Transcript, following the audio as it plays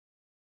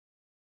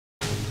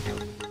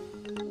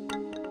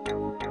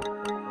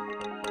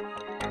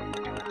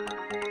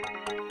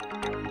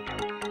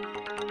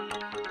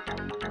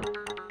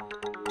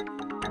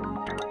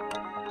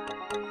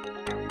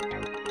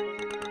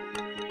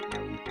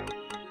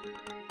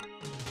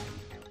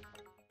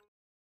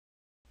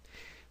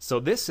So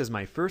this is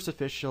my first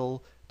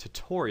official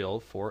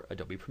tutorial for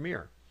Adobe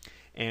Premiere.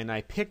 And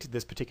I picked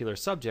this particular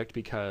subject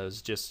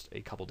because just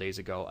a couple days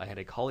ago I had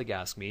a colleague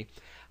ask me,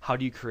 how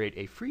do you create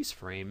a freeze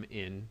frame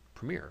in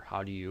Premiere?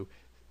 How do you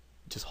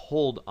just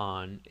hold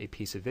on a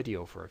piece of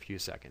video for a few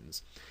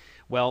seconds?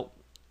 Well,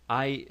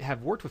 I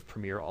have worked with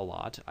Premiere a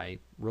lot. I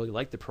really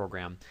like the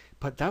program,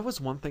 but that was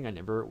one thing I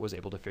never was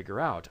able to figure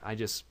out.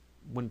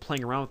 When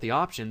playing around with the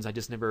options, I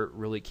just never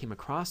really came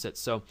across it.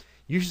 So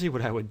usually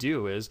what I would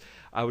do is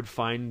I would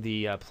find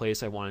the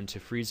place I wanted to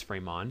freeze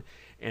frame on,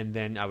 and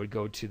then I would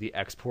go to the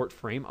export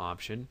frame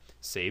option,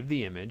 save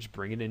the image,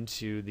 bring it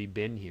into the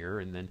bin here,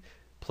 and then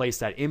place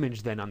that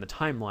image then on the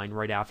timeline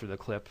right after the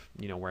clip,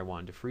 where I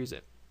wanted to freeze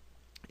it.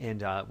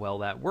 And well,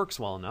 that works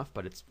well enough,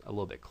 but it's a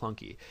little bit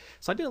clunky.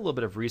 So I did a little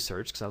bit of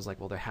research because I was like,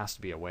 well, there has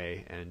to be a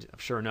way. And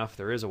sure enough,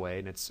 there is a way,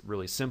 and it's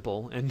really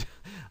simple. And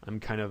I'm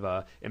kind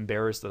of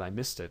embarrassed that I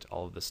missed it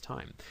all of this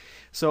time.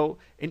 So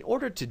in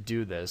order to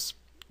do this,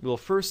 we'll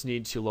first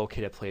need to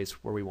locate a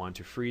place where we want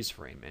to freeze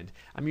frame. And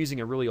I'm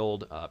using a really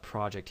old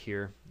project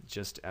here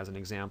just as an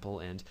example,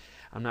 and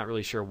I'm not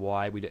really sure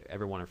why we'd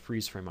ever want to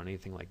freeze frame on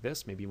anything like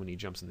this. Maybe when he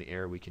jumps in the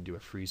air we can do a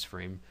freeze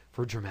frame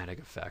for dramatic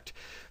effect.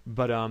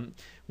 But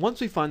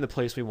once we find the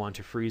place we want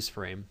to freeze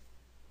frame,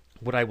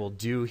 what I will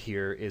do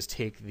here is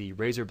take the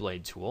razor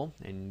blade tool,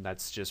 and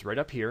that's just right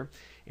up here,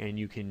 and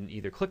you can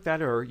either click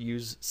that or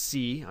use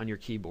C on your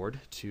keyboard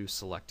to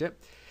select it,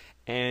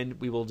 and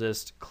we will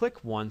just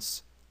click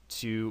once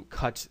to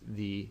cut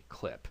the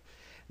clip.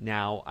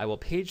 Now I will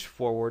page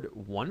forward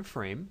one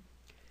frame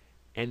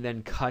and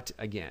then cut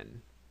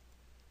again.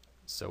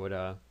 So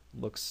it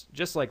looks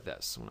just like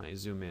this when I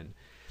zoom in.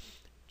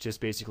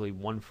 Just basically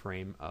one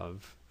frame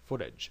of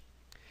footage.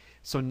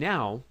 So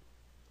now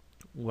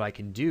what I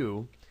can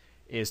do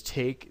is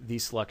take the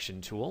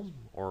selection tool,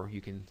 or you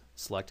can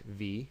select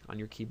V on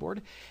your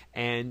keyboard,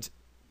 and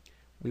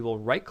we will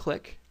right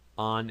click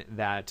on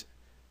that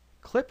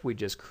clip we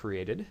just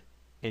created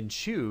and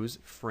choose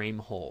frame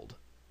hold.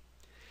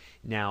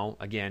 Now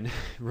again,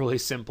 really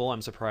simple.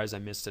 I'm surprised I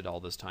missed it all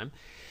this time.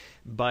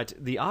 But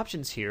the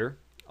options here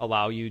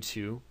allow you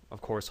to,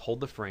 of course,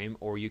 hold the frame,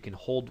 or you can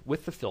hold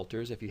with the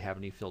filters if you have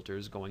any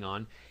filters going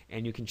on,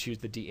 and you can choose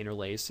the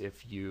deinterlace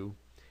if you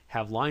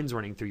have lines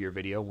running through your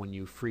video when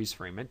you freeze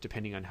frame it,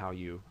 depending on how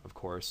you, of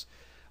course,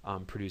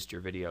 produced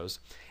your videos.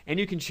 And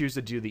you can choose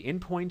to do the in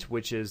point,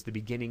 which is the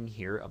beginning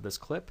here of this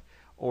clip,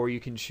 or you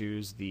can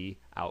choose the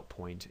out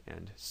point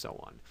and so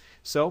on.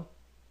 So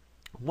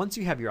once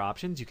you have your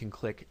options, you can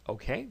click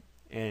OK.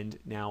 And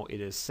now it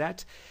is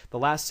set. The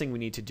last thing we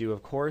need to do,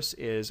 of course,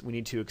 is we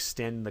need to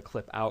extend the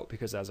clip out,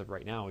 because as of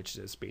right now it's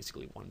just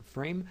basically one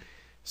frame.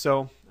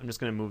 So I'm just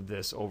going to move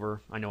this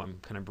over. I know I'm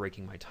kind of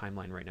breaking my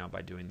timeline right now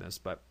by doing this,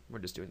 but we're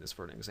just doing this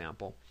for an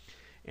example.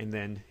 And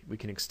then we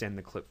can extend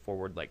the clip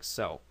forward like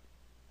so.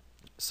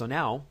 So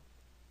now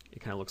it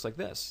kind of looks like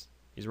this.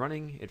 He's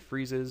running, it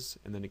freezes,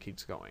 and then it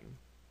keeps going.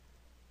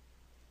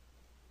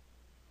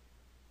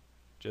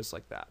 Just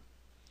like that.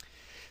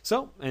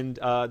 So, and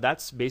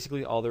that's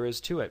basically all there is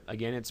to it.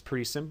 Again, it's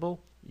pretty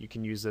simple. You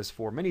can use this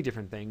for many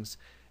different things,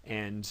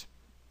 and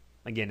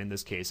again, in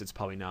this case, it's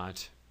probably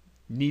not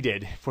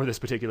needed for this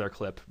particular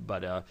clip,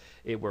 but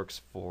it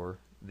works for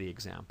the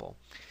example.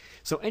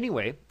 So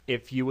anyway,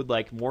 if you would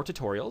like more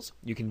tutorials,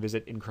 you can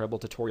visit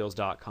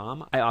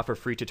incredibletutorials.com. I offer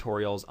free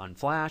tutorials on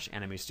Flash,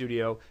 Anime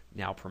Studio,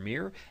 now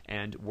Premiere,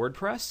 and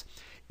WordPress.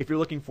 If you're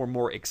looking for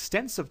more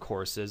extensive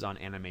courses on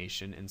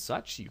animation and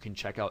such, you can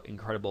check out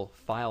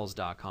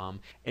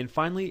incrediblefiles.com. And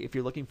finally, if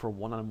you're looking for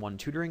one-on-one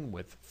tutoring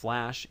with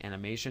Flash,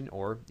 animation,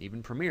 or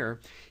even Premiere,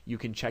 you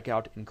can check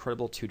out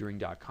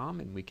incredibletutoring.com,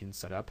 and we can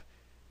set up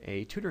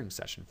a tutoring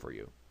session for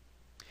you.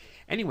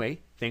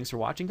 Anyway, thanks for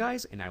watching,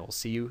 guys, and I will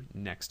see you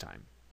next time.